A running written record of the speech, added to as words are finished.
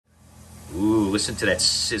listen to that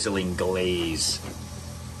sizzling glaze.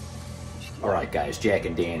 All right, guys, Jack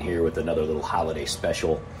and Dan here with another little holiday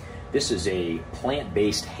special. This is a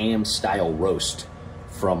plant-based ham-style roast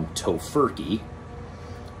from Tofurkey.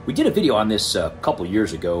 We did a video on this a couple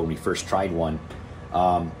years ago when we first tried one.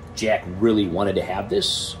 Jack really wanted to have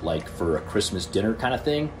this, like for a Christmas dinner kind of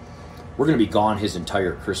thing. We're gonna be gone his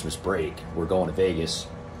entire Christmas break. We're going to Vegas.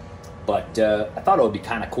 But I thought it would be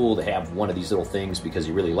kind of cool to have one of these little things because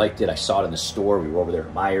he really liked it. I saw it in the store. We were over there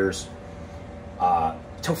at Myers.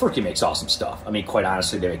 Tofurkey makes awesome stuff. I mean, quite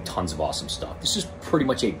honestly, they make tons of awesome stuff. This is pretty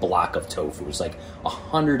much a block of tofu. It's like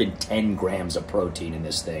 110 grams of protein in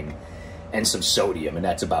this thing and some sodium, and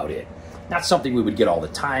that's about it. Not something we would get all the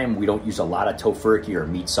time. We don't use a lot of Tofurkey or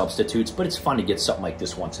meat substitutes, but it's fun to get something like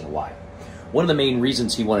this once in a while. One of the main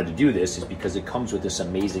reasons he wanted to do this is because it comes with this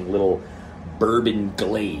amazing little bourbon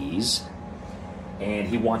glaze, and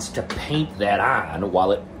he wants to paint that on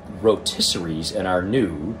while it rotisseries in our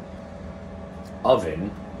new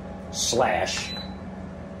oven slash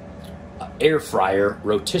air fryer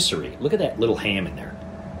rotisserie. Look at that little ham in there.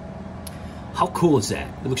 How cool is that?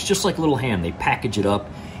 It looks just like a little ham. They package it up.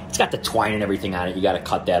 It's got the twine and everything on it. You got to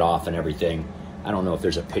cut that off and everything. I don't know if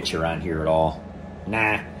there's a picture on here at all.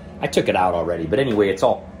 Nah, I took it out already. But anyway, it's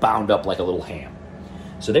all bound up like a little ham.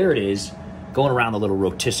 So there it is, going around the little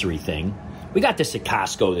rotisserie thing. We got this at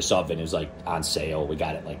Costco, this oven. It was like on sale. We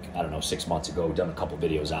got it like, I don't know, 6 months ago. We've done a couple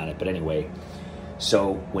videos on it. But anyway,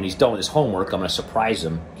 so when he's done with his homework, I'm going to surprise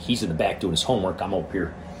him. He's in the back doing his homework. I'm over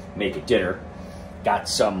here making dinner. Got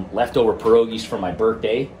some leftover pierogies from my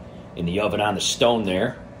birthday in the oven on the stone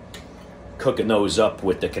there. Cooking those up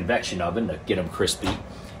with the convection oven to get them crispy.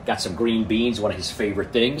 Got some green beans, one of his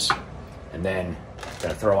favorite things. And then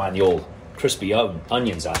gonna throw on the old crispy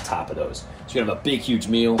onions on top of those. So we're gonna have a big, huge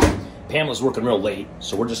meal. Pamela's working real late,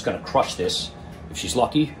 so we're just gonna crush this. If she's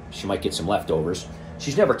lucky, she might get some leftovers.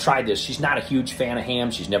 She's never tried this. She's not a huge fan of ham.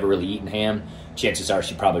 She's never really eaten ham. Chances are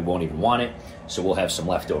she probably won't even want it, so we'll have some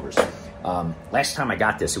leftovers. Last time I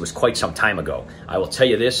got this, it was quite some time ago. I will tell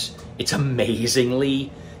you this, it's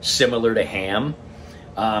amazingly similar to ham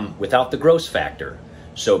without the gross factor.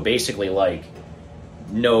 So basically like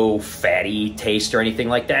no fatty taste or anything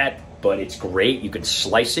like that, but it's great. You can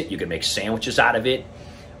slice it, you can make sandwiches out of it.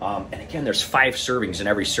 And again, there's 5 servings and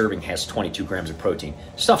every serving has 22 grams of protein.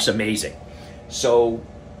 Stuff's amazing. So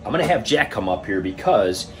I'm gonna have Jack come up here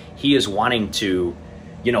because he is wanting to,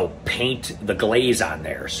 you know, paint the glaze on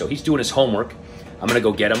there. So he's doing his homework. I'm gonna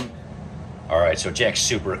go get him. All right, so Jack's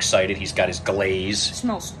super excited. He's got his glaze. It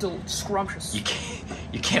smells still scrumptious.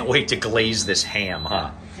 You can't wait to glaze this ham,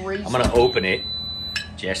 huh? Crazy. I'm gonna open it.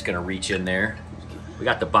 Jack's gonna reach in there. We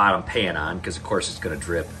got the bottom pan on because of course it's gonna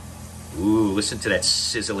drip. Ooh, listen to that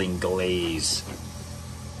sizzling glaze.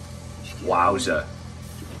 Wowza.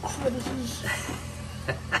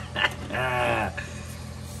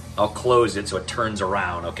 I'll close it so it turns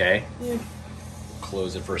around, okay? Yeah.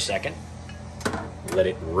 Close it for a second. Let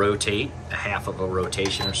it rotate, a half of a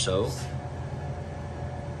rotation or so.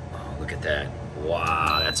 Oh, look at that.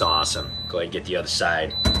 Wow, that's awesome. Go ahead and get the other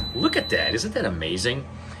side. Look at that. Isn't that amazing?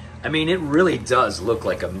 I mean, it really does look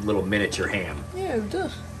like a little miniature ham. Yeah, it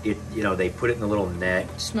does. It, you know, they put it in the little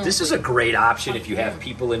net. Smells This is a great option if you have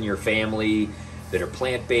people in your family that are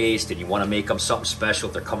plant-based and you want to make them something special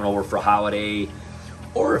if they're coming over for a holiday.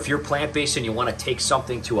 Or if you're plant-based and you want to take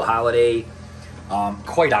something to a holiday.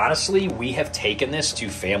 Quite honestly, we have taken this to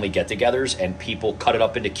family get-togethers and people cut it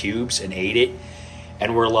up into cubes and ate it.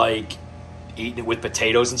 And we're like eating it with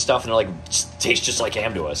potatoes and stuff. And they're like, it tastes just like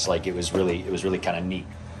ham to us. Like it was really kind of neat.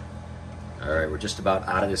 All right, we're just about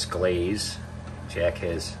out of this glaze. Jack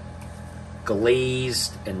has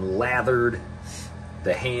glazed and lathered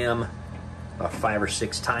the ham about 5 or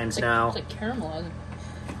 6 times now. It's like caramelizing.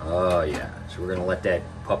 Oh yeah, so we're gonna let that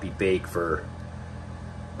puppy bake for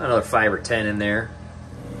another 5 or 10 in there.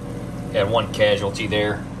 Had one casualty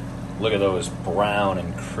there. Look at those brown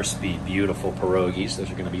and crispy, beautiful pierogies.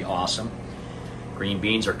 Those are gonna be awesome. Green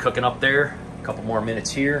beans are cooking up there. A couple more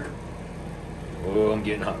minutes here. Oh, I'm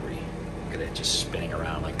getting hungry. Look at it just spinning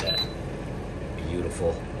around like that.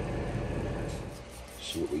 Beautiful.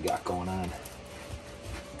 See what we got going on.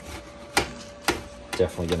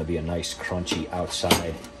 Definitely going to be a nice crunchy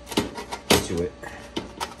outside to it.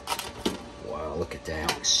 Wow, look at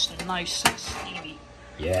that. Nice and steamy.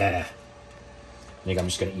 Yeah. I think I'm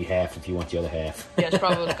just going to eat half if you want the other half. Yeah, it's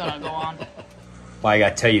probably what's going to go on. Well, I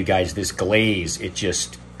got to tell you guys, this glaze, it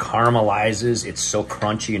just caramelizes. It's so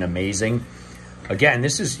crunchy and amazing. Again,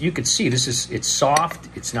 this is, you can see, this is, it's soft.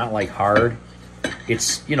 It's not like hard.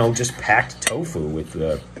 It's, you know, just packed tofu with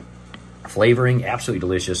flavoring. Absolutely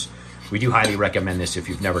delicious. We do highly recommend this if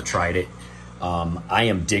you've never tried it. I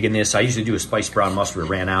am digging this. I usually do a spiced brown mustard.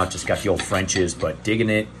 Ran out, just got the old French's, but digging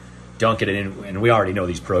it, dunking it in. And we already know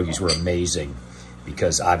these pierogies were amazing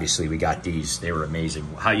because obviously we got these. They were amazing.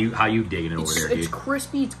 How you digging it over there, dude? It's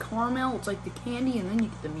crispy, it's caramel, it's like the candy, and then you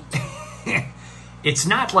get the meat. It's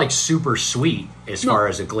not like super sweet as far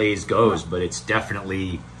as a glaze goes, but it's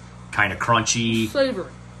definitely kind of crunchy.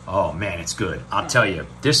 Savory. Oh man, it's good. I'll tell you,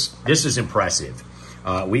 this is impressive.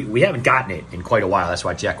 We haven't gotten it in quite a while. That's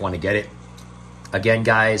why Jack wanted to get it. Again,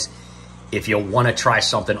 guys, if you want to try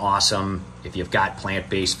something awesome, if you've got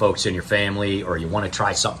plant-based folks in your family, or you want to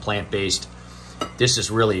try something plant-based, this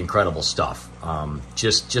is really incredible stuff.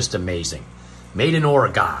 Just amazing. Made in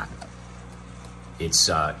Oregon. It's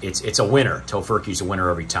a winner. Tofurkey's a winner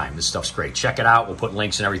every time. This stuff's great. Check it out. We'll put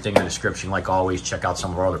links and everything in the description. Like always, check out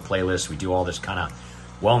some of our other playlists. We do all this kind of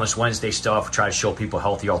Wellness Wednesday stuff. We try to show people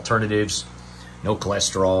healthy alternatives. No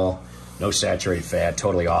cholesterol, no saturated fat.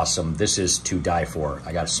 Totally awesome. This is to die for.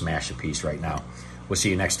 I got to smash a piece right now. We'll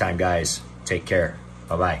see you next time, guys. Take care.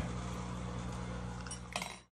 Bye-bye.